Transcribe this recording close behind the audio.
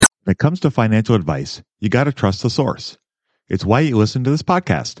When it comes to financial advice, you got to trust the source. It's why you listen to this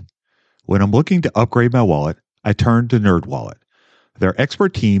podcast. When I'm looking to upgrade my wallet, I turn to NerdWallet. Their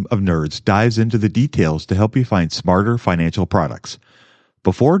expert team of nerds dives into the details to help you find smarter financial products.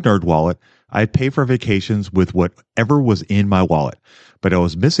 Before NerdWallet, I'd pay for vacations with whatever was in my wallet, but I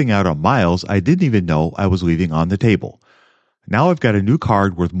was missing out on miles I didn't even know I was leaving on the table. Now I've got a new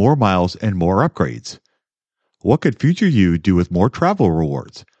card worth more miles and more upgrades. What could future you do with more travel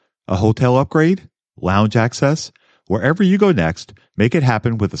rewards? A hotel upgrade? Lounge access? Wherever you go next, make it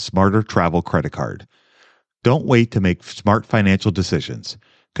happen with a smarter travel credit card. Don't wait to make smart financial decisions.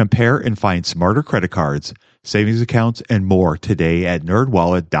 Compare and find smarter credit cards, savings accounts, and more today at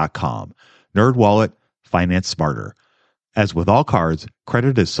nerdwallet.com. NerdWallet, finance smarter. As with all cards,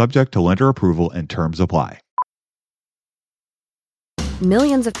 credit is subject to lender approval and terms apply.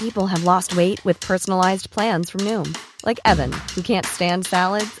 Millions of people have lost weight with personalized plans from Noom. Like Evan, who can't stand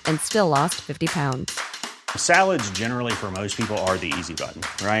salads and still lost 50 pounds. Salads generally for most people are the easy button,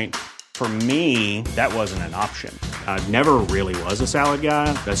 right? For me, that wasn't an option. I never really was a salad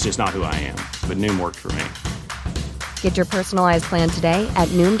guy. That's just not who I am. But Noom worked for me. Get your personalized plan today at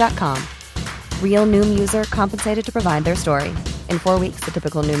Noom.com. Real Noom user compensated to provide their story. In 4 weeks, the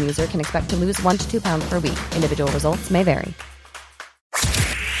typical Noom user can expect to lose 1 to 2 pounds per week. Individual results may vary.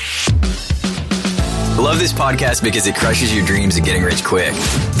 I love this podcast because it crushes your dreams of getting rich quick.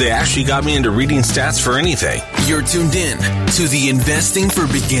 They actually got me into reading stats for anything. You're tuned in to the Investing for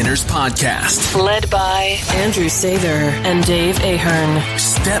Beginners podcast. Led by Andrew Sather and Dave Ahern.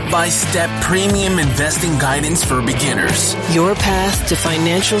 Step-by-step premium investing guidance for beginners. Your path to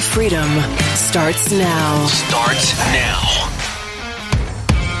financial freedom starts now. Starts now.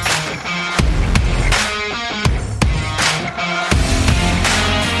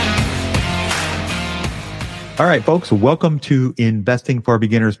 All right, folks, welcome to Investing for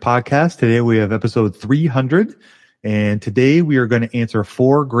Beginners podcast. Today we have episode 300, and today we are going to answer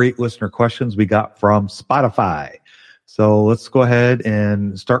 4 great listener questions we got from Spotify. So let's go ahead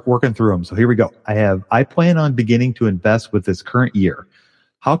and start working through them. So here we go. I plan on beginning to invest with this current year.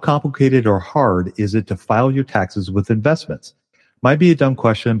 How complicated or hard is it to file your taxes with investments? Might be a dumb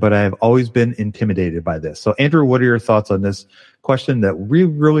question, but I have always been intimidated by this. So Andrew, what are your thoughts on this question that we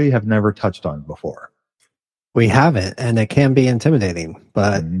really have never touched on before? We haven't, and it can be intimidating,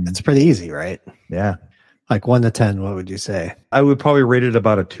 but it's pretty easy, right? Yeah. Like 1 to 10, what would you say? I would probably rate it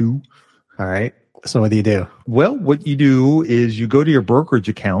about a 2. All right. So what do you do? Well, what you do is you go to your brokerage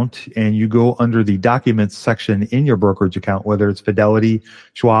account and you go under the documents section in your brokerage account, whether it's Fidelity,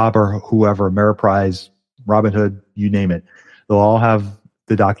 Schwab, or whoever, Ameriprise, Robinhood, you name it. They'll all have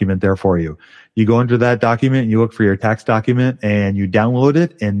the document there for you. You go into that document and you look for your tax document and you download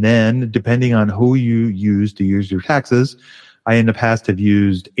it. And then depending on who you use to use your taxes, I in the past have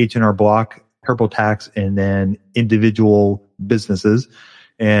used H&R Block, TurboTax, and then individual businesses.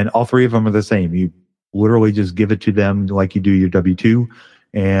 And all 3 of them are the same. You literally just give it to them like you do your W-2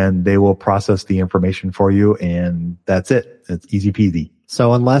 and they will process the information for you. And that's it. It's easy peasy.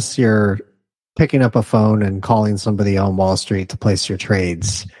 So unless you're picking up a phone and calling somebody on Wall Street to place your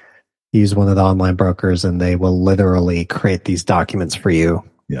trades, use one of the online brokers and they will literally create these documents for you.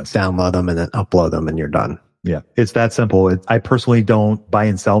 Yes. Download them and then upload them and you're done. Yeah. It's that simple. I personally don't buy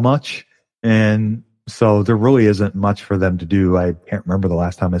and sell much. And so there really isn't much for them to do. I can't remember the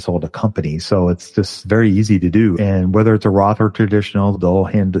last time I sold a company. So it's just very easy to do. And whether it's a Roth or traditional, they'll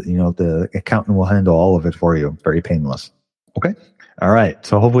handle, the accountant will handle all of it for you. Very painless. Okay. All right.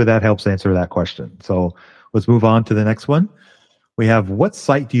 So hopefully that helps answer that question. So let's move on to the next one. We have, what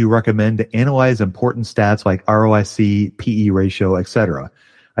site do you recommend to analyze important stats like ROIC, PE ratio, etc.?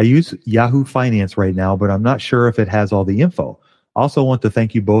 I use Yahoo Finance right now, but I'm not sure if it has all the info. Also want to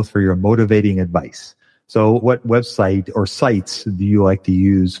thank you both for your motivating advice. So what website or sites do you like to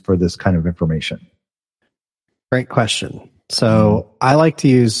use for this kind of information? Great question. So I like to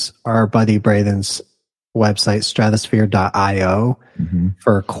use our buddy Braden's website, stratosphere.io,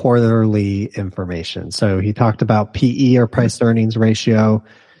 for quarterly information. So he talked about PE or price to earnings ratio.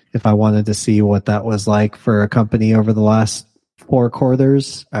 If I wanted to see what that was like for a company over the last 4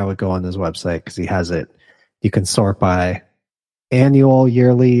 quarters, I would go on his website because he has it. You can sort by annual,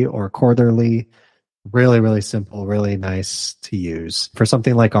 yearly, or quarterly. Really, really simple, really nice to use. For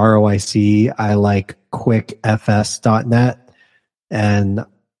something like ROIC, I like quickfs.net, and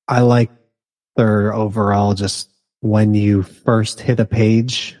I like their overall, just when you first hit a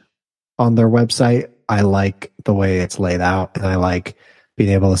page on their website, I like the way it's laid out, and I like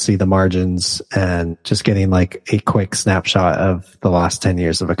being able to see the margins and just getting like a quick snapshot of the last 10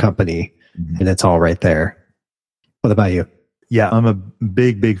 years of a company, and it's all right there. What about you? Yeah, I'm a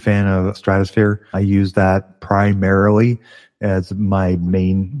big fan of Stratosphere. I use that primarily as my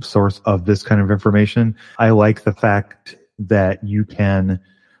main source of this kind of information. I like the fact that you can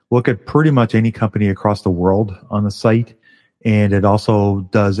look at pretty much any company across the world on the site, and it also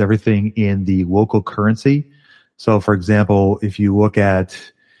does everything in the local currency. So, for example, if you look at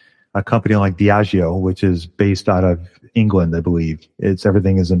a company like Diageo, which is based out of England, I believe.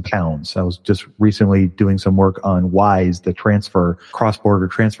 Everything is in pounds. I was just recently doing some work on Wise, the cross-border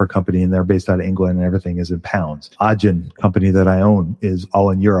transfer company, and they're based out of England, and everything is in pounds. Adyen, company that I own, is all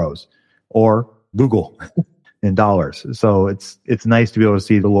in euros, or Google in dollars. So it's nice to be able to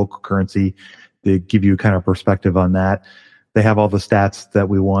see the local currency to give you kind of perspective on that. They have all the stats that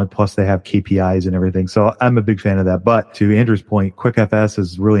we want, plus they have KPIs and everything. So I'm a big fan of that. But to Andrew's point, QuickFS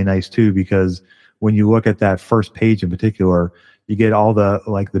is really nice too, because when you look at that first page in particular, you get all the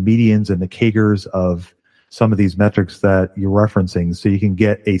medians and the CAGRs of some of these metrics that you're referencing. So you can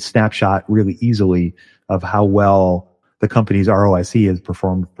get a snapshot really easily of how well the company's ROIC has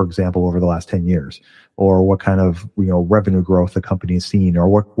performed, for example, over the last 10 years, or what kind of revenue growth the company has seen, or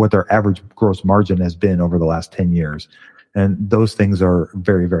what their average gross margin has been over the last 10 years. And those things are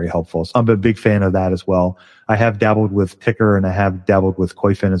very, very helpful. So I'm a big fan of that as well. I have dabbled with Ticker and I have dabbled with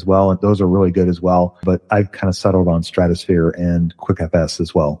Koyfin as well. And those are really good as well. But I've kind of settled on Stratosphere and QuickFS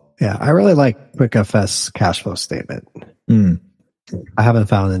as well. Yeah, I really like QuickFS cash flow statement. I haven't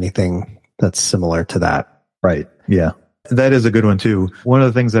found anything that's similar to that. Right. Yeah. That is a good one too. One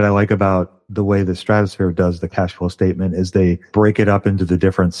of the things that I like about the way the Stratosphere does the cash flow statement is they break it up into the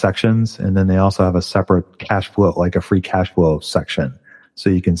different sections, and then they also have a separate cash flow, like a free cash flow section. So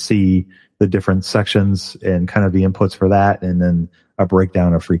you can see the different sections and kind of the inputs for that, and then a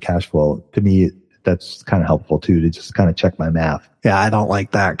breakdown of free cash flow. To me, that's kind of helpful too, to just kind of check my math. Yeah, I don't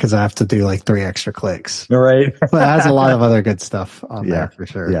like that because I have to do like 3 extra clicks. All right. But it has a lot of other good stuff on there for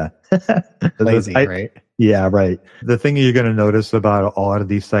sure. Yeah. Lazy, right? Yeah, right. The thing you're going to notice about a lot of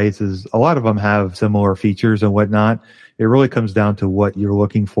these sites is a lot of them have similar features and whatnot. It really comes down to what you're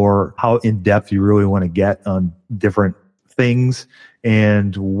looking for, how in depth you really want to get on different things,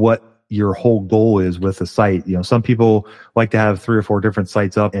 and what your whole goal is with the site. Some people like to have 3 or 4 different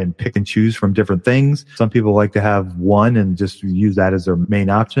sites up and pick and choose from different things. Some people like to have one and just use that as their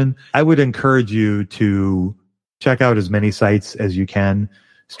main option. I would encourage you to check out as many sites as you can.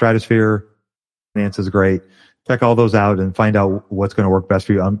 Stratosphere, Finance is great. Check all those out and find out what's going to work best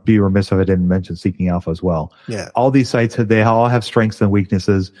for you. Be remiss if I didn't mention Seeking Alpha as well. Yeah. All these sites, they all have strengths and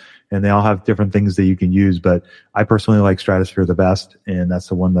weaknesses, and they all have different things that you can use. But I personally like Stratosphere the best, and that's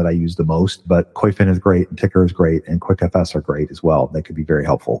the one that I use the most. But Koyfin is great, and Ticker is great, and QuickFS are great as well. They could be very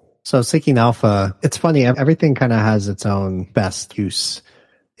helpful. So Seeking Alpha, it's funny. Everything kind of has its own best use.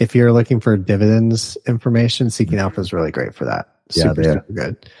 If you're looking for dividends information, Seeking Alpha is really great for that. Super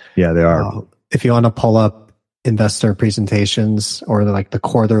good. Yeah, they are. If you want to pull up investor presentations or like the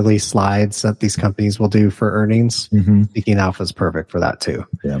quarterly slides that these companies will do for earnings, Seeking Alpha is perfect for that too.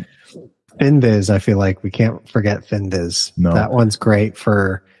 Yeah. FinViz, I feel like we can't forget FinViz. No. That one's great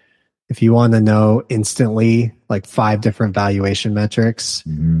for if you want to know instantly like 5 different valuation metrics.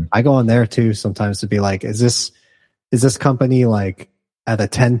 I go on there too sometimes to be like, is this company like at a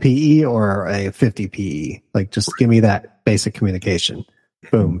 10 PE or a 50 PE? Like just give me that basic communication.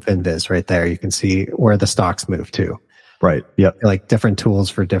 Boom, FinViz right there. You can see where the stocks move to. Right. Yep. Like different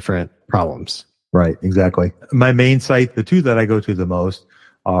tools for different problems. Right. Exactly. My main site, the 2 that I go to the most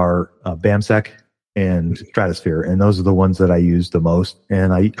are BAMSEC and Stratosphere. And those are the ones that I use the most.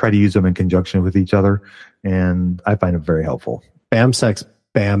 And I try to use them in conjunction with each other. And I find them very helpful. BAMSEC's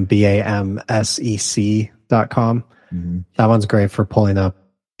BAMSEC.com. That one's great for pulling up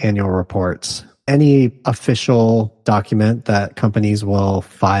annual reports. Any official document that companies will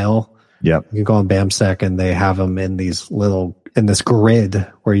file, you can go on BAMSEC and they have them in this grid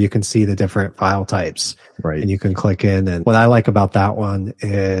where you can see the different file types. Right. And you can click in. And what I like about that one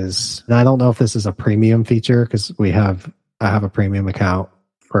is, and I don't know if this is a premium feature because I have a premium account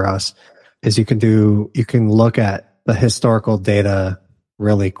for us, is you can look at the historical data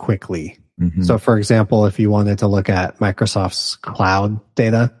really quickly. So for example, if you wanted to look at Microsoft's cloud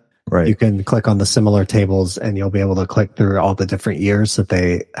data, right, you can click on the similar tables and you'll be able to click through all the different years that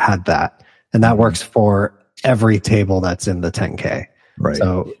they had that. And that works for every table that's in the 10K. Right.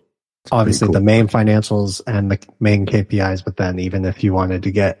 So obviously the main financials and the main KPIs, but then even if you wanted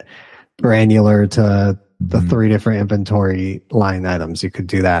to get granular to the 3 different inventory line items, you could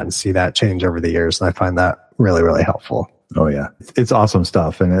do that and see that change over the years. And I find that really, really helpful. Oh yeah. It's awesome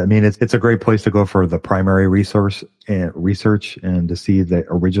stuff. And I mean, it's a great place to go for the primary resource and research and to see the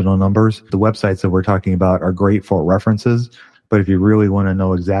original numbers. The websites that we're talking about are great for references, But if you really want to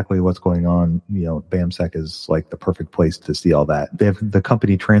know exactly what's going on, BAMSEC is like the perfect place to see all that. They have the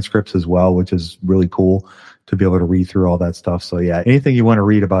company transcripts as well, which is really cool to be able to read through all that stuff. So yeah, anything you want to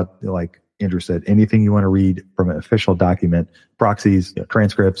read about, like Andrew said, anything you want to read from an official document, proxies,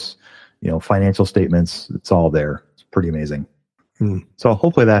 transcripts, financial statements, it's all there. It's pretty amazing. So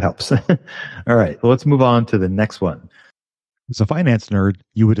hopefully that helps. All right, well, let's move on to the next one. As a finance nerd,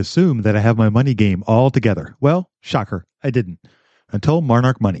 you would assume that I have my money game all together. Well, shocker, I didn't. Until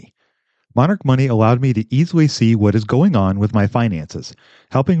Monarch Money. Monarch Money allowed me to easily see what is going on with my finances,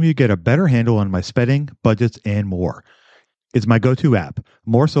 helping me get a better handle on my spending, budgets, and more. It's my go-to app,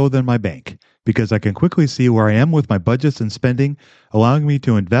 more so than my bank, because I can quickly see where I am with my budgets and spending, allowing me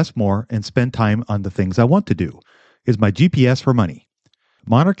to invest more and spend time on the things I want to do. It's my GPS for money.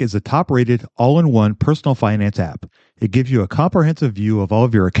 Monarch is a top-rated, all-in-one personal finance app. It gives you a comprehensive view of all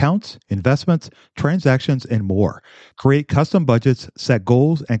of your accounts, investments, transactions, and more. Create custom budgets, set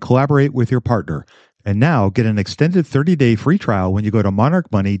goals, and collaborate with your partner. And now get an extended 30-day free trial when you go to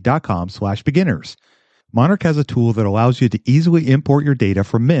monarchmoney.com/beginners. Monarch has a tool that allows you to easily import your data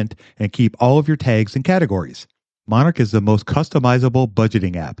from Mint and keep all of your tags and categories. Monarch is the most customizable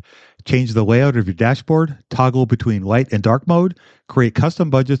budgeting app. Change the layout of your dashboard, toggle between light and dark mode, create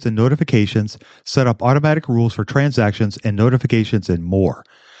custom budgets and notifications, set up automatic rules for transactions and notifications, and more.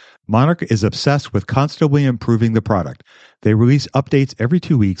 Monarch is obsessed with constantly improving the product. They release updates every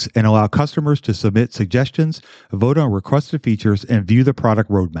 2 weeks and allow customers to submit suggestions, vote on requested features, and view the product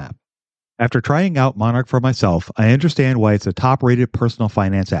roadmap. After trying out Monarch for myself, I understand why it's a top-rated personal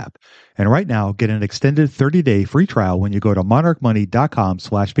finance app. And right now, get an extended 30-day free trial when you go to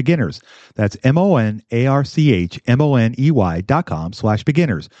monarchmoney.com/beginners. That's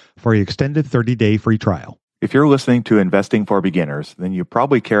monarchmoney.com/beginners for your extended 30-day free trial. If you're listening to Investing for Beginners, then you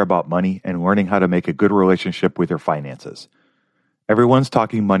probably care about money and learning how to make a good relationship with your finances. Everyone's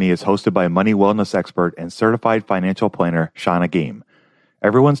Talking Money is hosted by money wellness expert and certified financial planner, Shauna Game.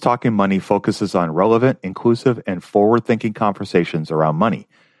 Everyone's Talking Money focuses on relevant, inclusive, and forward-thinking conversations around money.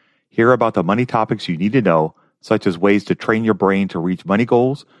 Hear about the money topics you need to know, such as ways to train your brain to reach money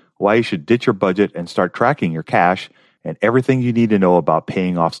goals, why you should ditch your budget and start tracking your cash, and everything you need to know about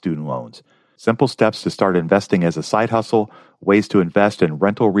paying off student loans. Simple steps to start investing as a side hustle, ways to invest in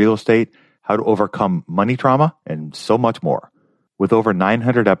rental real estate, how to overcome money trauma, and so much more. With over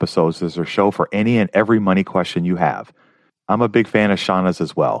 900 episodes, there's a show for any and every money question you have. I'm a big fan of Shauna's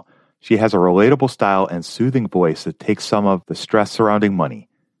as well. She has a relatable style and soothing voice that takes some of the stress surrounding money.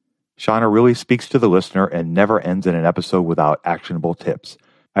 Shauna really speaks to the listener and never ends in an episode without actionable tips.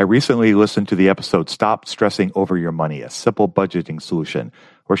 I recently listened to the episode Stop Stressing Over Your Money, a simple budgeting solution,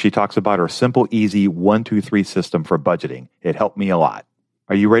 where she talks about her simple, easy 1-2-3 system for budgeting. It helped me a lot.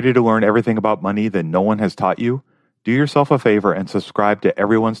 Are you ready to learn everything about money that no one has taught you? Do yourself a favor and subscribe to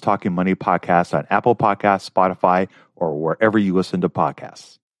Everyone's Talking Money podcast on Apple Podcasts, Spotify, or wherever you listen to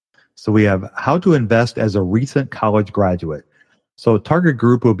podcasts. So we have how to invest as a recent college graduate. So target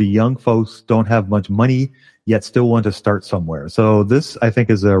group will be young folks, don't have much money, yet still want to start somewhere. So this, I think,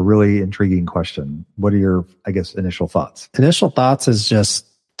 is a really intriguing question. What are your, initial thoughts? Initial thoughts is just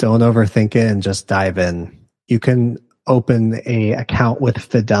don't overthink it and just dive in. You can open an account with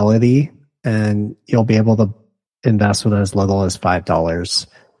Fidelity and you'll be able to invest with as little as $5.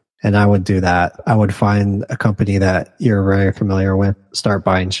 And I would do that. I would find a company that you're very familiar with, start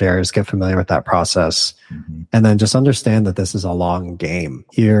buying shares, get familiar with that process, and then just understand that this is a long game.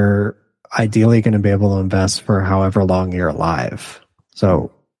 You're ideally going to be able to invest for however long you're alive.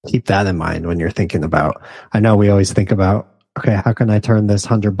 So keep that in mind when you're thinking about, I know we always think about, okay, how can I turn this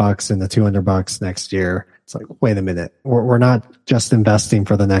 $100 into $200 next year? It's like, wait a minute. We're not just investing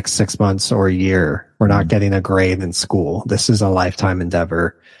for the next 6 months or a year. We're not getting a grade in school. This is a lifetime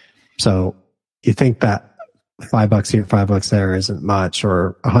endeavor. So you think that $5 here, $5 there isn't much,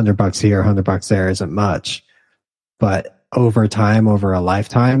 or $100 here, $100 there isn't much. But over time, over a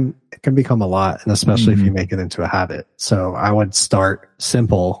lifetime, it can become a lot. And especially if you make it into a habit. So I would start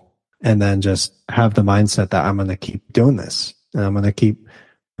simple and then just have the mindset that I'm going to keep doing this. And I'm going to keep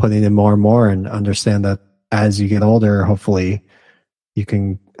putting in more and more, and understand that as you get older, hopefully you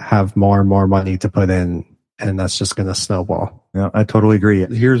can have more and more money to put in, and that's just going to snowball. Yeah, I totally agree.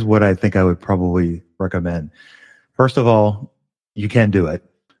 Here's what I think I would probably recommend. First of all, you can do it.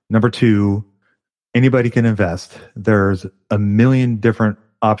 Number two, anybody can invest. There's a million different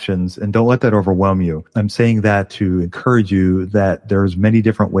options, and don't let that overwhelm you. I'm saying that to encourage you that there's many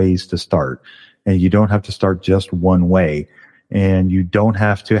different ways to start, and you don't have to start just one way. And you don't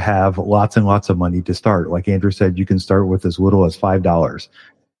have to have lots and lots of money to start. Like Andrew said, you can start with as little as $5.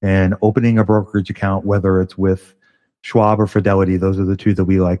 And opening a brokerage account, whether it's with Schwab or Fidelity. Those are the two that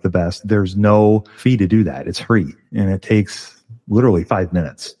we like the best. There's no fee to do that. It's free, and it takes literally 5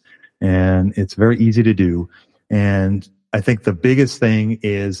 minutes, and it's very easy to do. And I think the biggest thing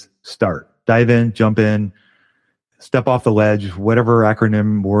is start. Dive in, jump in, step off the ledge, whatever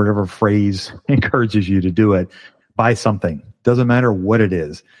acronym or whatever phrase encourages you to do it. Buy something. Doesn't matter what it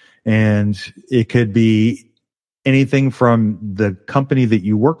is. And it could be anything from the company that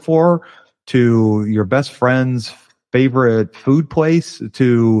you work for to your best friend's favorite food place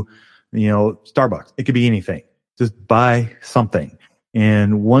to, Starbucks. It could be anything. Just buy something.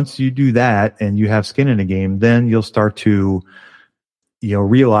 And once you do that and you have skin in the game, then you'll start to,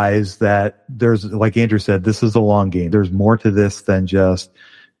 realize that there's, like Andrew said, this is a long game. There's more to this than just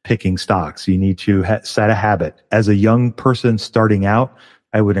picking stocks. You need to set a habit. As a young person starting out,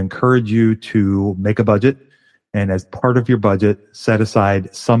 I would encourage you to make a budget. And as part of your budget, set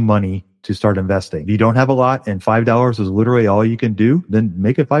aside some money to start investing. If you don't have a lot and $5 is literally all you can do, then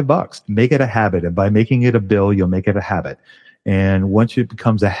make it $5. Make it a habit. And by making it a bill, you'll make it a habit. And once it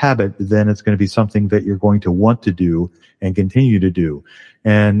becomes a habit, then it's going to be something that you're going to want to do and continue to do.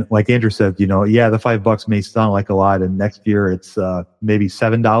 And like Andrew said, the $5 may sound like a lot, and next year it's maybe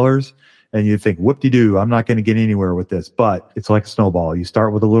 $7. And you think, whoop-de-doo, I'm not going to get anywhere with this. But it's like a snowball. You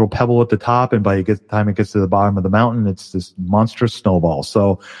start with a little pebble at the top, and by the time it gets to the bottom of the mountain, it's this monstrous snowball.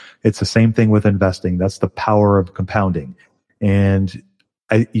 So it's the same thing with investing. That's the power of compounding. And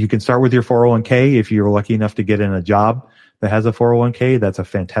you can start with your 401k if you're lucky enough to get in a job that has a 401k. That's a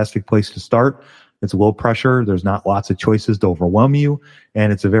fantastic place to start. It's low pressure. There's not lots of choices to overwhelm you.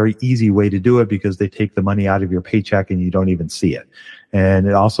 And it's a very easy way to do it because they take the money out of your paycheck and you don't even see it. And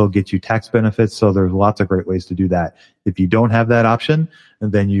it also gets you tax benefits. So there's lots of great ways to do that. If you don't have that option,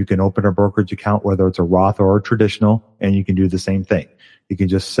 then you can open a brokerage account, whether it's a Roth or a traditional, and you can do the same thing. You can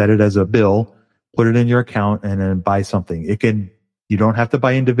just set it as a bill, put it in your account, and then buy something. You don't have to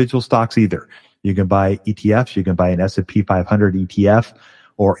buy individual stocks either. You can buy ETFs. You can buy an S&P 500 ETF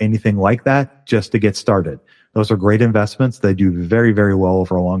or anything like that just to get started. Those are great investments. They do very, very well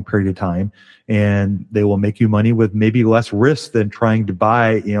over a long period of time, and they will make you money with maybe less risk than trying to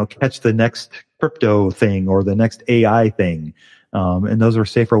buy, catch the next crypto thing or the next AI thing. And those are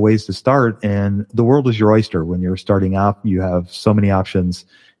safer ways to start. And the world is your oyster. When you're starting out, you have so many options,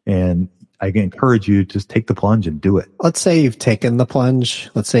 and I encourage you to just take the plunge and do it. Let's say you've taken the plunge.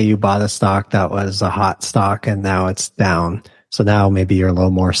 Let's say you bought a stock that was a hot stock and now it's down. So now maybe you're a little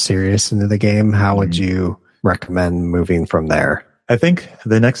more serious into the game. How would you recommend moving from there? I think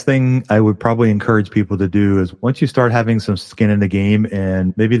the next thing I would probably encourage people to do is once you start having some skin in the game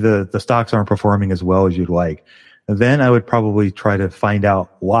and maybe the stocks aren't performing as well as you'd like, then I would probably try to find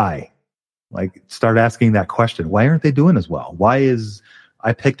out why. Like start asking that question. Why aren't they doing as well?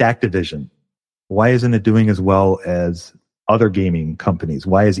 I picked Activision. Why isn't it doing as well as other gaming companies?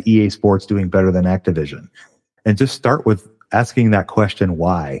 Why is EA Sports doing better than Activision? And just start with asking that question,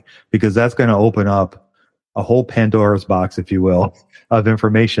 why? Because that's going to open up a whole Pandora's box, if you will, of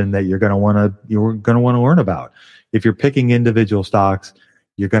information that you're going to want to learn about. If you're picking individual stocks,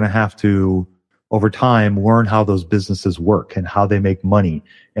 you're going to have to, over time, learn how those businesses work and how they make money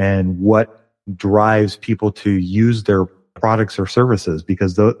and what drives people to use their products or services,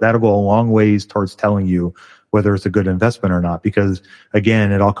 because that'll go a long ways towards telling you whether it's a good investment or not. Because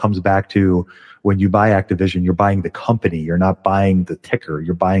again, it all comes back to when you buy Activision, you're buying the company. You're not buying the ticker.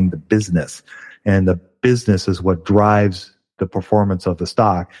 You're buying the business. And the business is what drives the performance of the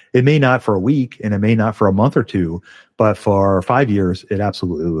stock. It may not for a week and it may not for a month or two, but for 5 years, it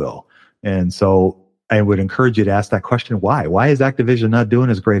absolutely will. And so I would encourage you to ask that question, why? Why is Activision not doing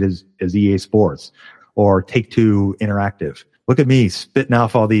as great as EA Sports or Take-Two Interactive? Look at me spitting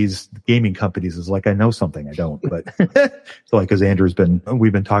off all these gaming companies. It's like I know something. I don't, but it's like because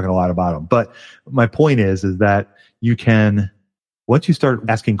we've been talking a lot about them. But my point is that you can, once you start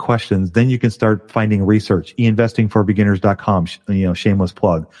asking questions, then you can start finding research. Einvestingforbeginners.com, shameless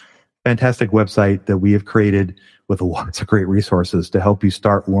plug. Fantastic website that we have created with lots of great resources to help you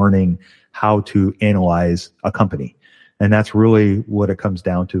start learning how to analyze a company. And that's really what it comes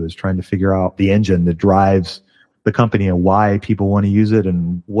down to, is trying to figure out the engine that drives the company and why people want to use it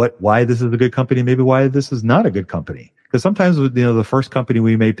and why this is a good company, maybe why this is not a good company. Because sometimes, the first company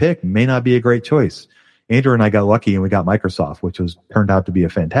we may pick may not be a great choice. Andrew and I got lucky and we got Microsoft, which turned out to be a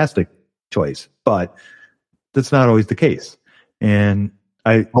fantastic choice, but that's not always the case. And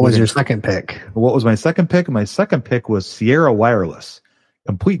what was your second pick? What was my second pick? My second pick was Sierra Wireless,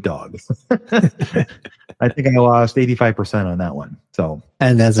 complete dog. I think I lost 85% on that one. So,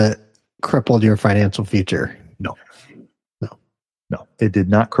 and has it crippled your financial future? No, it did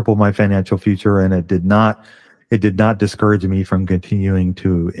not cripple my financial future, and it did not it did not discourage me from continuing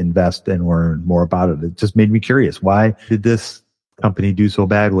to invest and learn more about it. It just made me curious. Why did this company do so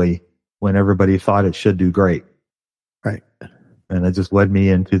badly when everybody thought it should do great? Right. And it just led me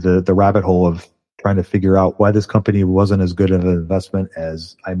into the rabbit hole of trying to figure out why this company wasn't as good of an investment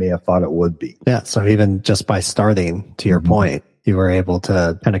as I may have thought it would be. Yeah. So even just by starting, to your point, you were able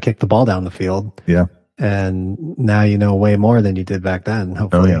to kind of kick the ball down the field. Yeah. And now you know way more than you did back then,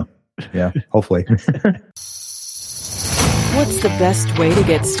 hopefully. Oh, yeah. Yeah, hopefully. What's the best way to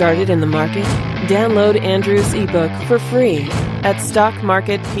get started in the market? Download Andrew's ebook for free at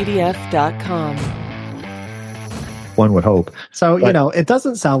stockmarketpdf.com. One would hope. So, it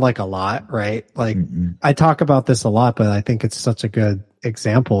doesn't sound like a lot, right? Like I talk about this a lot, but I think it's such a good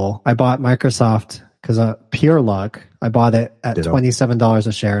example. I bought Microsoft because pure luck. I bought it at $27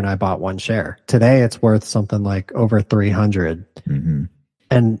 a share and I bought one share. Today it's worth something like over 300.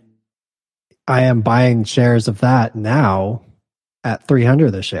 And I am buying shares of that now at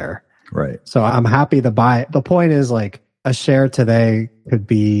 300 a share. Right. So I'm happy to buy. The point is, like, a share today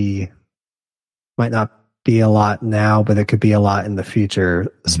might not be a lot now, but it could be a lot in the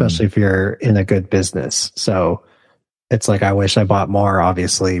future, especially if you're in a good business. So it's like, I wish I bought more,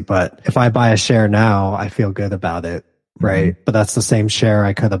 obviously, but if I buy a share now, I feel good about it. Right. But that's the same share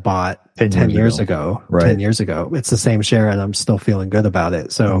I could have bought 10 years ago. Right. 10 years ago. It's the same share and I'm still feeling good about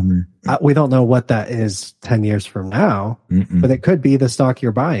it. So we don't know what that is 10 years from now, but it could be the stock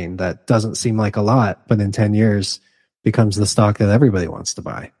you're buying that doesn't seem like a lot, but in 10 years becomes the stock that everybody wants to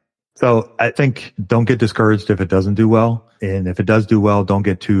buy. So I think don't get discouraged if it doesn't do well. And if it does do well, don't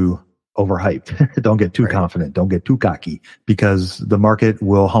get too overhyped. Don't get too confident. Don't get too cocky, because the market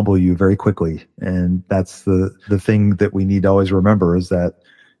will humble you very quickly. And that's the thing that we need to always remember, is that,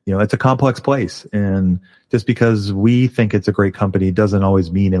 it's a complex place. And just because we think it's a great company doesn't always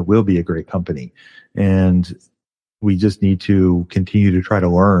mean it will be a great company. And we just need to continue to try to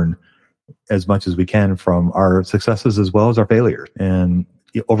learn as much as we can from our successes as well as our failures. And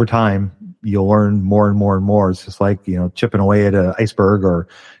over time, you'll learn more and more and more. It's just like, chipping away at an iceberg, or,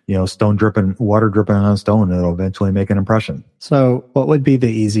 water dripping on a stone. It'll eventually make an impression. So what would be the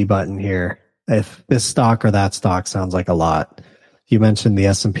easy button here? If this stock or that stock sounds like a lot, you mentioned the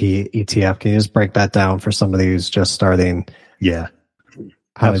S&P ETF. Can you just break that down for somebody who's just starting? Yeah,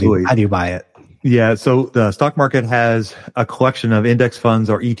 absolutely. How do you buy it? Yeah, so the stock market has a collection of index funds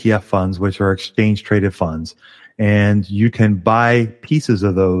or ETF funds, which are exchange traded funds. And you can buy pieces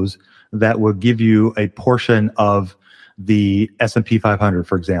of those that will give you a portion of the S&P 500,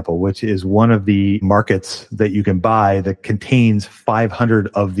 for example, which is one of the markets that you can buy that contains 500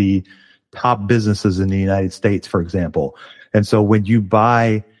 of the top businesses in the United States, for example. And so when you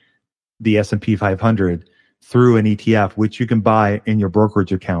buy the S&P 500 through an ETF, which you can buy in your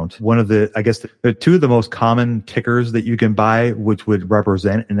brokerage account, one of the two of the most common tickers that you can buy, which would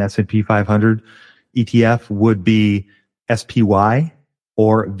represent an S&P 500 ETF, would be SPY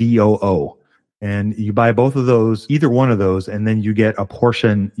or VOO. And you buy both of those, either one of those, and then you get a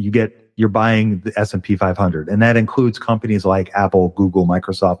portion, you're buying the S&P 500. And that includes companies like Apple, Google,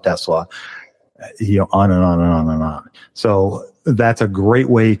 Microsoft, Tesla, on and on and on and on. So that's a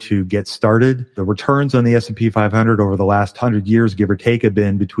great way to get started. The returns on the S&P 500 over the last 100 years, give or take, have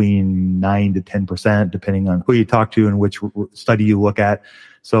been between 9 to 10%, depending on who you talk to and which study you look at.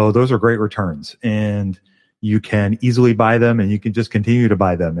 So those are great returns, and you can easily buy them, and you can just continue to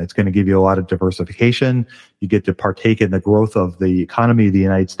buy them. It's going to give you a lot of diversification. You get to partake in the growth of the economy of the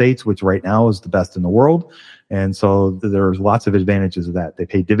United States, which right now is the best in the world. And so there's lots of advantages of that. They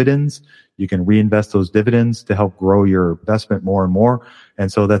pay dividends. You can reinvest those dividends to help grow your investment more and more. And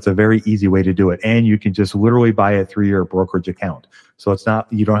so that's a very easy way to do it. And you can just literally buy it through your brokerage account. So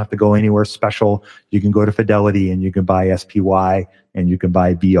you don't have to go anywhere special. You can go to Fidelity and you can buy SPY and you can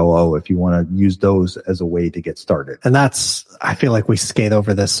buy VOO if you want to use those as a way to get started. And I feel like we skate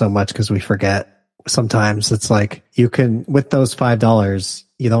over this so much because we forget. Sometimes it's like you can, with those $5,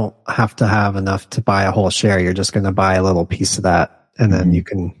 you don't have to have enough to buy a whole share. You're just going to buy a little piece of that, and then you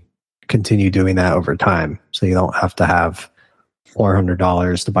can continue doing that over time. So you don't have to have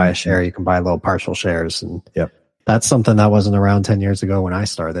 $400 to buy a share. You can buy little partial shares. And that's something that wasn't around 10 years ago when I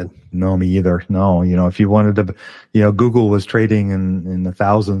started. No, me either. No, if you wanted to, Google was trading in the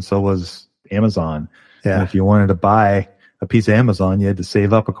thousands, so was Amazon. Yeah. And if you wanted to buy a piece of Amazon, you had to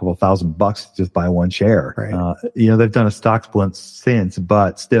save up a couple $1,000 to just buy one share. Right. They've done a stock split since,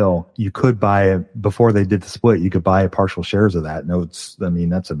 but still, you could buy before they did the split, you could buy partial shares of that.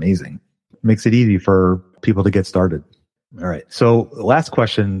 That's amazing. It makes it easy for people to get started. All right. So last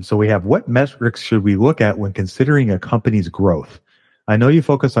question. So we have, what metrics should we look at when considering a company's growth? I know you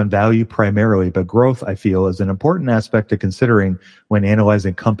focus on value primarily, but growth, I feel, is an important aspect to considering when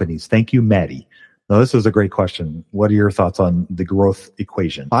analyzing companies. Thank you, Maddie. Now, this is a great question. What are your thoughts on the growth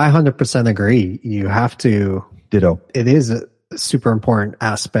equation? I 100% agree. You have to. Ditto. It is a super important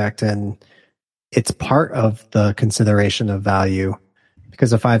aspect, and it's part of the consideration of value.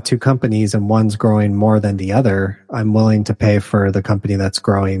 Because if I have two companies and one's growing more than the other, I'm willing to pay for the company that's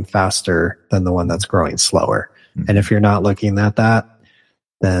growing faster than the one that's growing slower. Mm-hmm. And if you're not looking at that,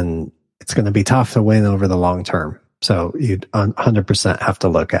 then it's going to be tough to win over the long term. So you 100% have to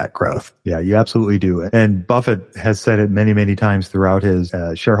look at growth. Yeah, you absolutely do. And Buffett has said it many, many times throughout his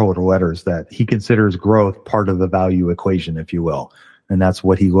shareholder letters that he considers growth part of the value equation, if you will. And that's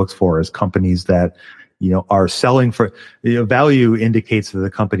what he looks for, is companies that are selling for, value indicates that the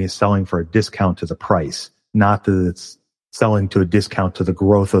company is selling for a discount to the price, not that it's selling to a discount to the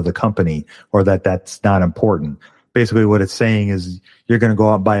growth of the company, or that that's not important. Basically what it's saying is you're going to go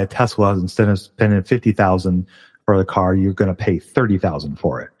out and buy a Tesla, instead of spending $50,000 for the car, you're going to pay $30,000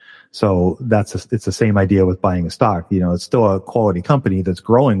 for it. So it's the same idea with buying a stock. It's still a quality company that's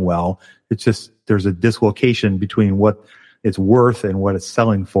growing well. It's just, there's a dislocation between what it's worth and what it's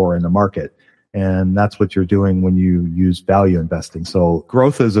selling for in the market. And that's what you're doing when you use value investing. So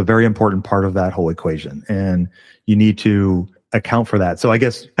growth is a very important part of that whole equation, and you need to account for that. So I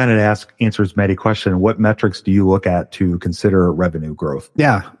guess kind of answers Maddie's question, what metrics do you look at to consider revenue growth?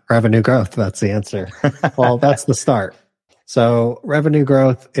 Yeah, revenue growth. That's the answer. Well, that's the start. So revenue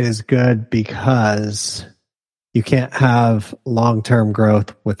growth is good because you can't have long-term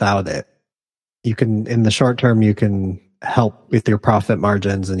growth without it. You can, in the short term, you can help with your profit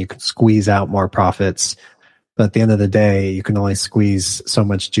margins and you can squeeze out more profits. But at the end of the day, you can only squeeze so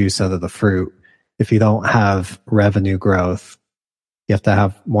much juice out of the fruit. If you don't have revenue growth, you have to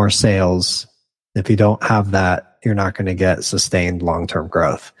have more sales. If you don't have that, you're not going to get sustained long-term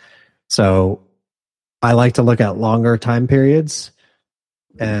growth. So I like to look at longer time periods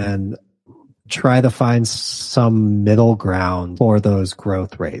and try to find some middle ground for those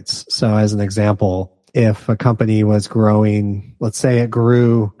growth rates. So as an example, if a company was growing, let's say it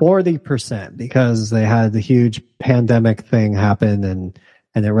grew 40% because they had the huge pandemic thing happen and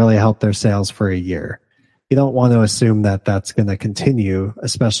it really helped their sales for a year. You don't want to assume that that's going to continue,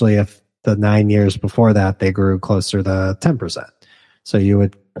 especially if the 9 years before that they grew closer to 10%. So you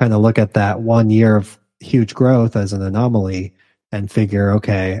would kind of look at that 1 year of huge growth as an anomaly and figure,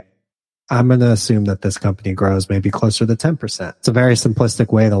 okay, I'm going to assume that this company grows maybe closer to 10%. It's a very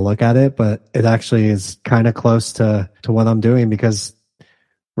simplistic way to look at it, but it actually is kind of close to what I'm doing, because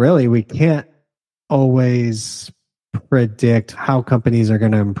really we can't always predict how companies are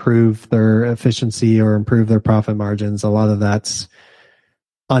going to improve their efficiency or improve their profit margins. A lot of that's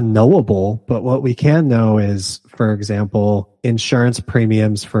unknowable, but what we can know is, for example, insurance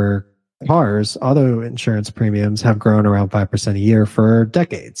premiums for cars, auto insurance premiums have grown around 5% a year for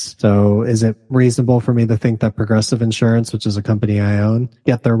decades. So is it reasonable for me to think that Progressive Insurance, which is a company I own,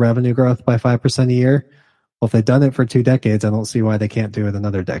 get their revenue growth by 5% a year? Well, if they've done it for 2 decades, I don't see why they can't do it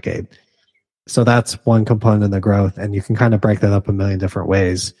another decade. So that's one component of the growth, and you can kind of break that up a million different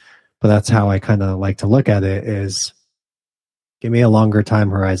ways. But that's how I kind of like to look at it, is give me a longer time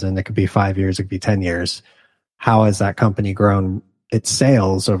horizon. It could be 5 years, it could be 10 years. How has that company grown its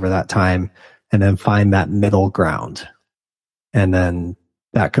sales over that time? And then find that middle ground. And then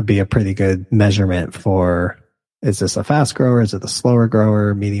that could be a pretty good measurement for, is this a fast grower? Is it a slower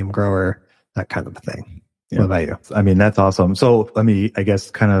grower, medium grower, that kind of thing. Yeah. What about you? I mean, that's awesome. So let me, I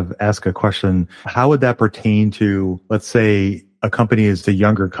guess, kind of ask a question. How would that pertain to, let's say, a company is a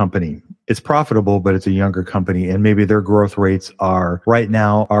younger company. It's profitable, but it's a younger company, and maybe their growth rates are right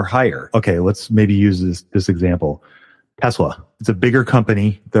now are higher. Okay, let's maybe use this example. Tesla. It's a bigger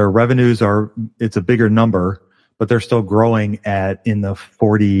company. Their revenues it's a bigger number, but they're still growing in the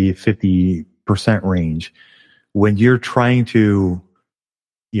 40-50% range. When you're trying to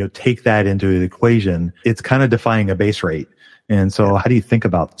take that into the equation, it's kind of defying a base rate. And so how do you think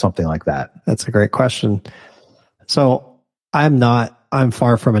about something like that? That's a great question. So I'm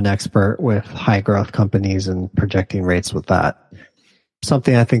far from an expert with high growth companies and projecting rates with that.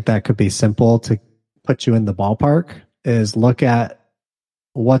 Something I think that could be simple to put you in the ballpark is look at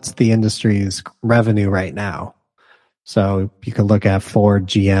what's the industry's revenue right now. So you can look at Ford,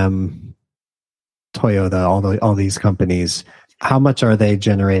 GM, Toyota, all these companies. How much are they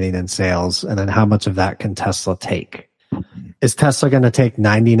generating in sales? And then how much of that can Tesla take? Is Tesla going to take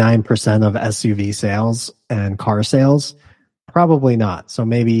 99% of SUV sales and car sales? Probably not. So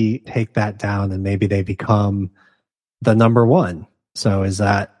maybe take that down and maybe they become the number one. So is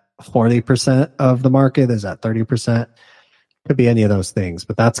that 40% of the market? Is that 30%? Could be any of those things,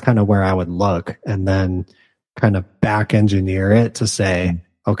 but that's kind of where I would look and then kind of back engineer it to say,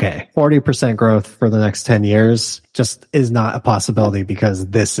 okay, 40% growth for the next 10 years just is not a possibility because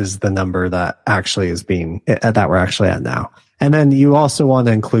this is the number that actually is that we're actually at now. And then you also want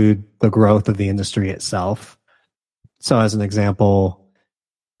to include the growth of the industry itself. So as an example,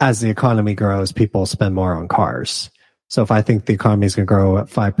 as the economy grows, people spend more on cars. So if I think the economy is going to grow at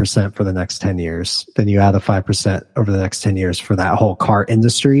 5% for the next 10 years, then you add a 5% over the next 10 years for that whole car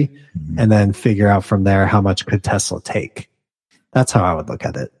industry, and then figure out from there how much could Tesla take. That's how I would look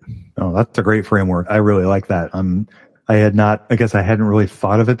at it. Oh, that's a great framework. I really like that. I guess I hadn't really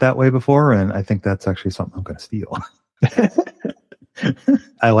thought of it that way before, and I think that's actually something I'm going to steal.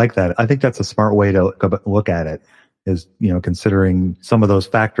 I like that. I think that's a smart way to look at it. Is, considering some of those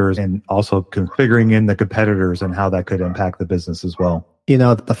factors and also configuring in the competitors and how that could impact the business as well. The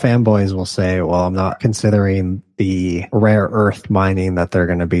fanboys will say, well, I'm not considering the rare earth mining that they're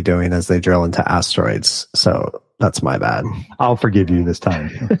going to be doing as they drill into asteroids. So that's my bad. I'll forgive you this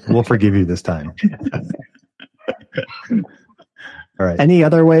time. We'll forgive you this time. All right. Any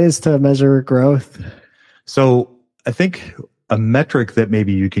other ways to measure growth? So I think a metric that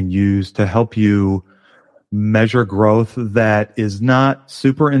maybe you can use to help you measure growth that is not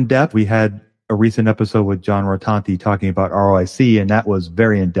super in depth. We had a recent episode with John Rotanti talking about ROIC, and that was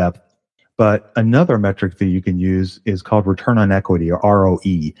very in depth. But another metric that you can use is called return on equity, or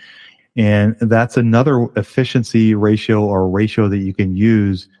ROE. And that's another efficiency ratio or ratio that you can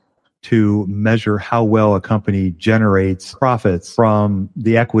use to measure how well a company generates profits from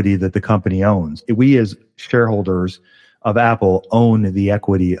the equity that the company owns. We as shareholders of Apple own the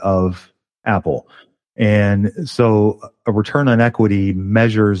equity of Apple. And so a return on equity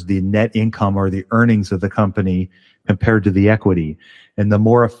measures the net income or the earnings of the company compared to the equity. And the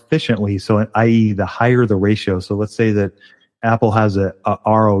more efficiently, so i.e. the higher the ratio. So let's say that Apple has a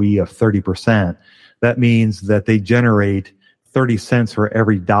ROE of 30%. That means that they generate 30 cents for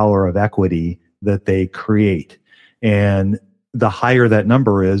every dollar of equity that they create. And the higher that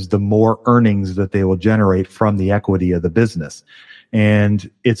number is, the more earnings that they will generate from the equity of the business. And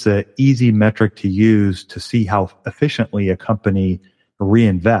it's an easy metric to use to see how efficiently a company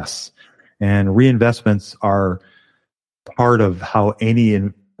reinvests. And reinvestments are part of how any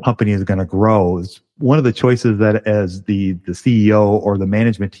company is going to grow. It's one of the choices that as the CEO or the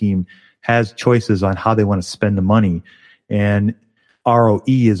management team has choices on how they want to spend the money. And ROE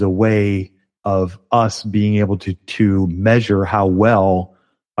is a way of us being able to measure how well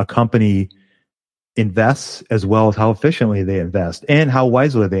a company invests, as well as how efficiently they invest and how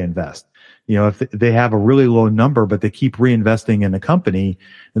wisely they invest. If they have a really low number, but they keep reinvesting in the company,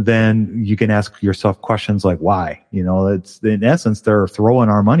 then you can ask yourself questions like, why? It's in essence, they're throwing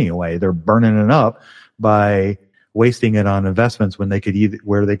our money away. They're burning it up by wasting it on investments when they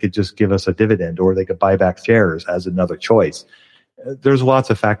could just give us a dividend, or they could buy back shares as another choice. There's lots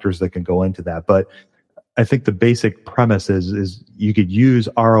of factors that can go into that, but I think the basic premise is you could use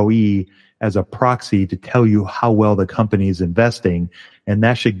ROE as a proxy to tell you how well the company is investing. And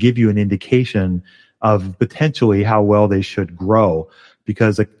that should give you an indication of potentially how well they should grow.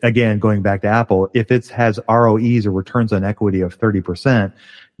 Because again, going back to Apple, if it has ROEs or returns on equity of 30%,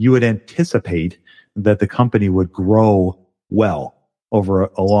 you would anticipate that the company would grow well over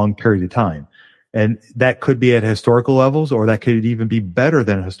a long period of time. And that could be at historical levels, or that could even be better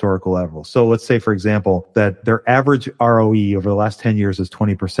than historical levels. So let's say, for example, that their average ROE over the last 10 years is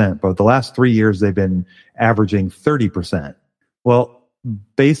 20%, but the last 3 years they've been averaging 30%. Well,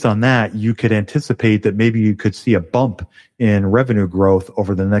 based on that, you could anticipate that maybe you could see a bump in revenue growth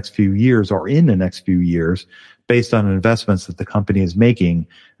over the next few years, or in the next few years, based on investments that the company is making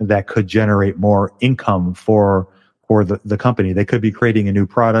that could generate more income for the company. They could be creating a new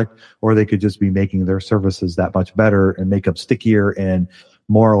product, or they could just be making their services that much better and make them stickier and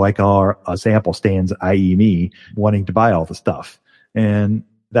more like us Apple stands, i.e. me, wanting to buy all the stuff. And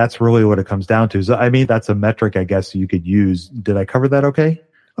that's really what it comes down to. So, that's a metric I guess you could use. Did I cover that okay?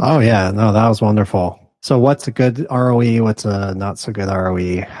 Oh, yeah. No, that was wonderful. So what's a good ROE? What's a not so good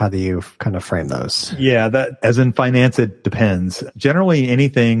ROE? How do you kind of frame those? Yeah, that as in finance, it depends. Generally,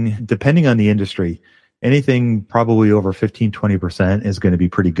 anything, depending on the industry, anything probably over 15, 20% is going to be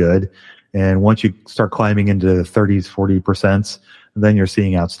pretty good. And once you start climbing into the 30s, 40%, then you're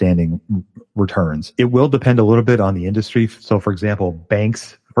seeing outstanding returns. It will depend a little bit on the industry. So for example,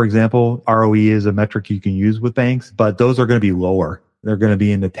 banks, ROE is a metric you can use with banks, but those are going to be lower. They're going to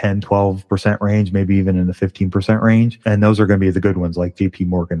be in the 10, 12% range, maybe even in the 15% range. And those are going to be the good ones, like JP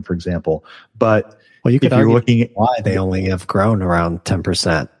Morgan, for example. But you could if you're looking at why they only have grown around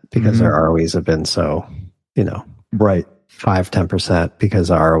 10%, because their ROEs have been so, Right. 5-10% because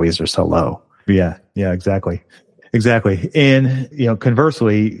the ROEs are so low. Yeah, exactly. And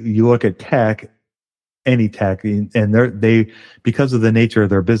conversely, you look at tech, any tech, and they because of the nature of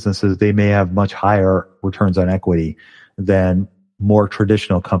their businesses, they may have much higher returns on equity than more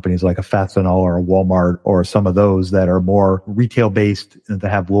traditional companies like a Fastenal or a Walmart or some of those that are more retail based and that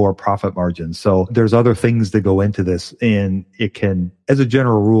have lower profit margins. So there's other things that go into this, and it can, as a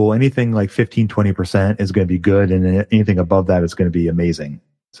general rule, anything like 15-20% is going to be good, and anything above that is going to be amazing.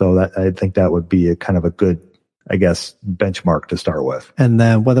 So that, I think that would be a kind of a good, I guess, benchmark to start with. And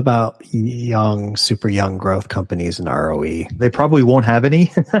then what about super young growth companies in ROE? They probably won't have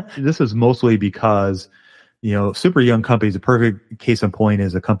any. This is mostly because super young companies, a perfect case in point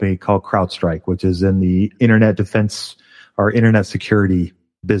is a company called CrowdStrike, which is in the internet defense or internet security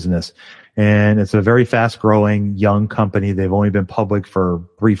business. And it's a very fast growing young company. They've only been public for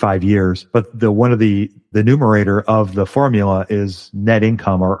 3-5 years, but one of the numerator of the formula is net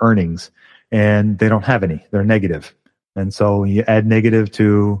income or earnings, and they don't have any. They're negative. And so you add negative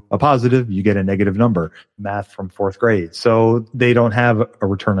to a positive, you get a negative number. Math from 4th grade. So they don't have a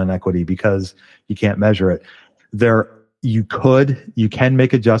return on equity because you can't measure it. You can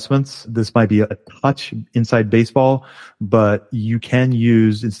make adjustments. This might be a touch inside baseball, but you can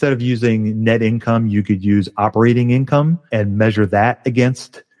use, instead of using net income, you could use operating income and measure that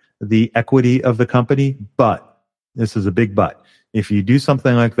against the equity of the company. But this is a big but. If you do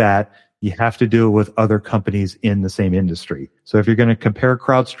something like that, you have to do it with other companies in the same industry. So if you're going to compare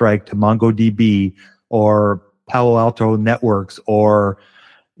CrowdStrike to MongoDB or Palo Alto Networks or,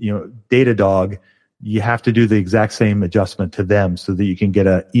 Datadog, you have to do the exact same adjustment to them so that you can get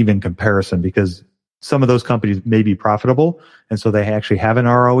an even comparison, because some of those companies may be profitable, and so they actually have an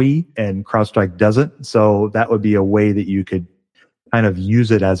ROE and CrowdStrike doesn't. So that would be a way that you could kind of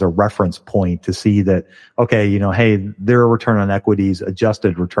use it as a reference point to see that, okay, hey, their return on equities,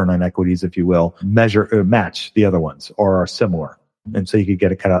 adjusted return on equities, if you will, match the other ones or are similar. And so you could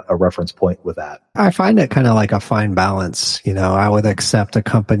get a kind of a reference point with that. I find it kind of like a fine balance. I would accept a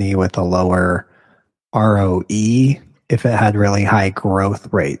company with a lower ROE if it had really high growth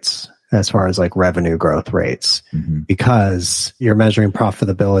rates as far as like revenue growth rates, because you're measuring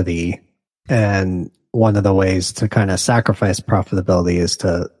profitability, and one of the ways to kind of sacrifice profitability is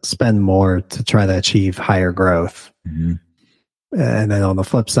to spend more to try to achieve higher growth. And then on the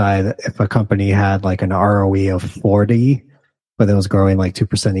flip side, if a company had like an ROE of 40, but it was growing like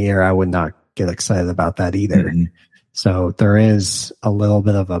 2% a year, I would not get excited about that either. So there is a little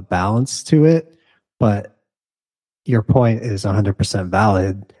bit of a balance to it, but your point is 100%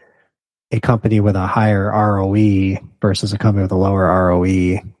 valid. A company with a higher ROE versus a company with a lower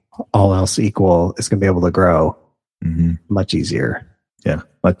ROE, all else equal, is going to be able to grow much easier. Yeah,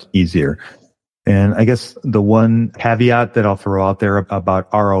 much easier. And I guess the one caveat that I'll throw out there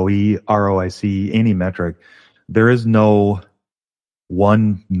about ROE, ROIC, any metric, there is no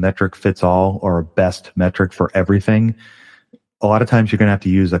one metric fits all or a best metric for everything. A lot of times you're going to have to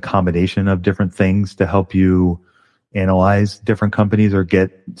use a combination of different things to help you analyze different companies or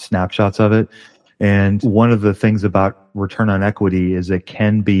get snapshots of it. And one of the things about return on equity is it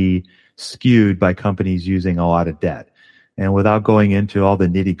can be skewed by companies using a lot of debt. And without going into all the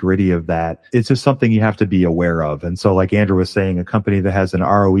nitty gritty of that, it's just something you have to be aware of. And so like Andrew was saying, a company that has an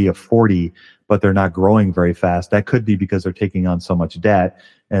ROE of 40, but they're not growing very fast, that could be because they're taking on so much debt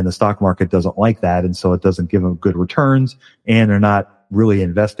and the stock market doesn't like that. And so it doesn't give them good returns, and they're not really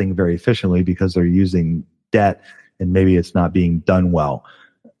investing very efficiently because they're using debt and maybe it's not being done well.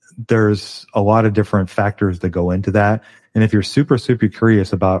 There's a lot of different factors that go into that. And if you're super, super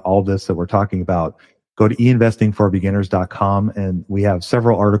curious about all this that we're talking about, go to einvestingforbeginners.com, and we have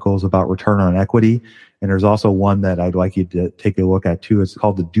several articles about return on equity. And there's also one that I'd like you to take a look at too. It's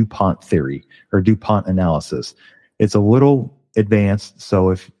called the DuPont theory or DuPont analysis. It's a little advanced, so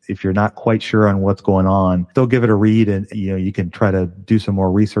if you're not quite sure on what's going on, still give it a read, and you can try to do some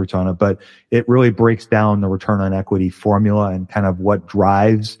more research on it. But it really breaks down the return on equity formula and kind of what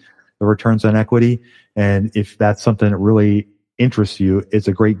drives the returns on equity. And if that's something that really interests you, it's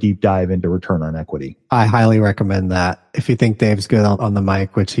a great deep dive into return on equity. I highly recommend that. If you think Dave's good on the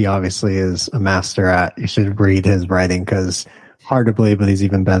mic, which he obviously is a master at, you should read his writing, because hard to believe, but he's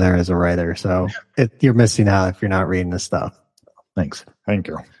even better as a writer. So you're missing out if you're not reading this stuff. Thanks. Thank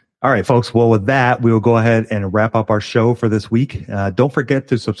you. All right, folks. Well, with that, we will go ahead and wrap up our show for this week. Don't forget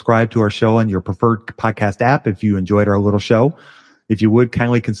to subscribe to our show on your preferred podcast app if you enjoyed our little show. If you would,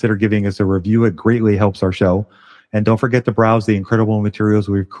 kindly consider giving us a review. It greatly helps our show. And don't forget to browse the incredible materials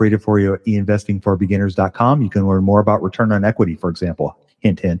we've created for you at einvestingforbeginners.com. You can learn more about return on equity, for example.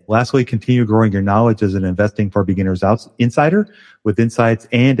 Hint, hint. Lastly, continue growing your knowledge as an Investing for Beginners insider with insights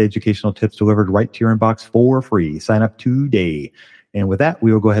and educational tips delivered right to your inbox for free. Sign up today. And with that,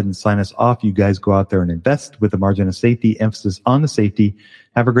 we will go ahead and sign us off. You guys go out there and invest with a margin of safety, emphasis on the safety.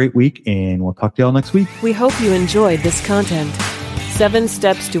 Have a great week, and we'll talk to y'all next week. We hope you enjoyed this content. 7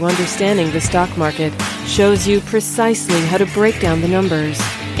 Steps to Understanding the Stock Market shows you precisely how to break down the numbers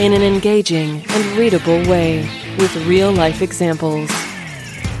in an engaging and readable way with real-life examples.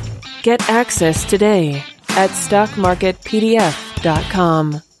 Get access today at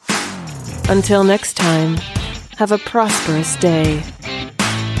stockmarketpdf.com. Until next time, have a prosperous day.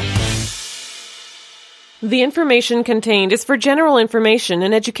 The information contained is for general information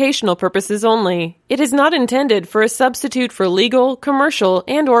and educational purposes only. It is not intended for a substitute for legal, commercial,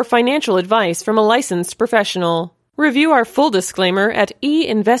 and/or financial advice from a licensed professional. Review our full disclaimer at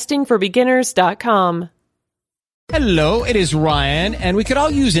einvestingforbeginners.com. Hello, it is Ryan, and we could all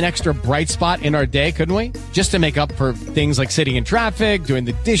use an extra bright spot in our day, couldn't we? Just to make up for things like sitting in traffic, doing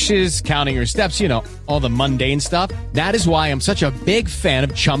the dishes, counting your steps, you know, all the mundane stuff. That is why I'm such a big fan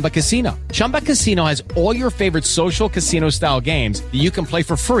of Chumba Casino. Chumba Casino has all your favorite social casino-style games that you can play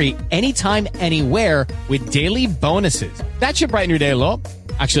for free anytime, anywhere with daily bonuses. That should brighten your day a little.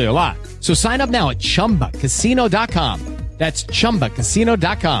 Actually, a lot. So sign up now at ChumbaCasino.com. That's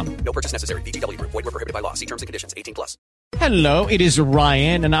ChumbaCasino.com. No purchase necessary. VGW Group. Void where prohibited by law. See terms and conditions. 18+. Hello, it is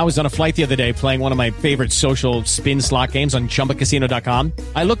Ryan, and I was on a flight the other day playing one of my favorite social spin slot games on ChumbaCasino.com.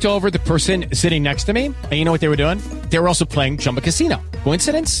 I looked over at the person sitting next to me, and you know what they were doing? They were also playing Chumba Casino.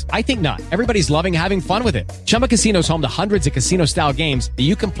 Coincidence? I think not. Everybody's loving having fun with it. Chumba Casino is home to hundreds of casino-style games that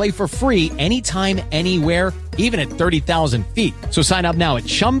you can play for free anytime, anywhere, even at 30,000 feet. So sign up now at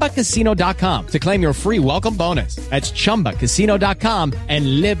ChumbaCasino.com to claim your free welcome bonus. That's ChumbaCasino.com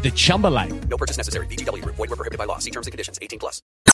and live the Chumba life. No purchase necessary. VGW Group. Void where prohibited by law. See terms and conditions. 18+.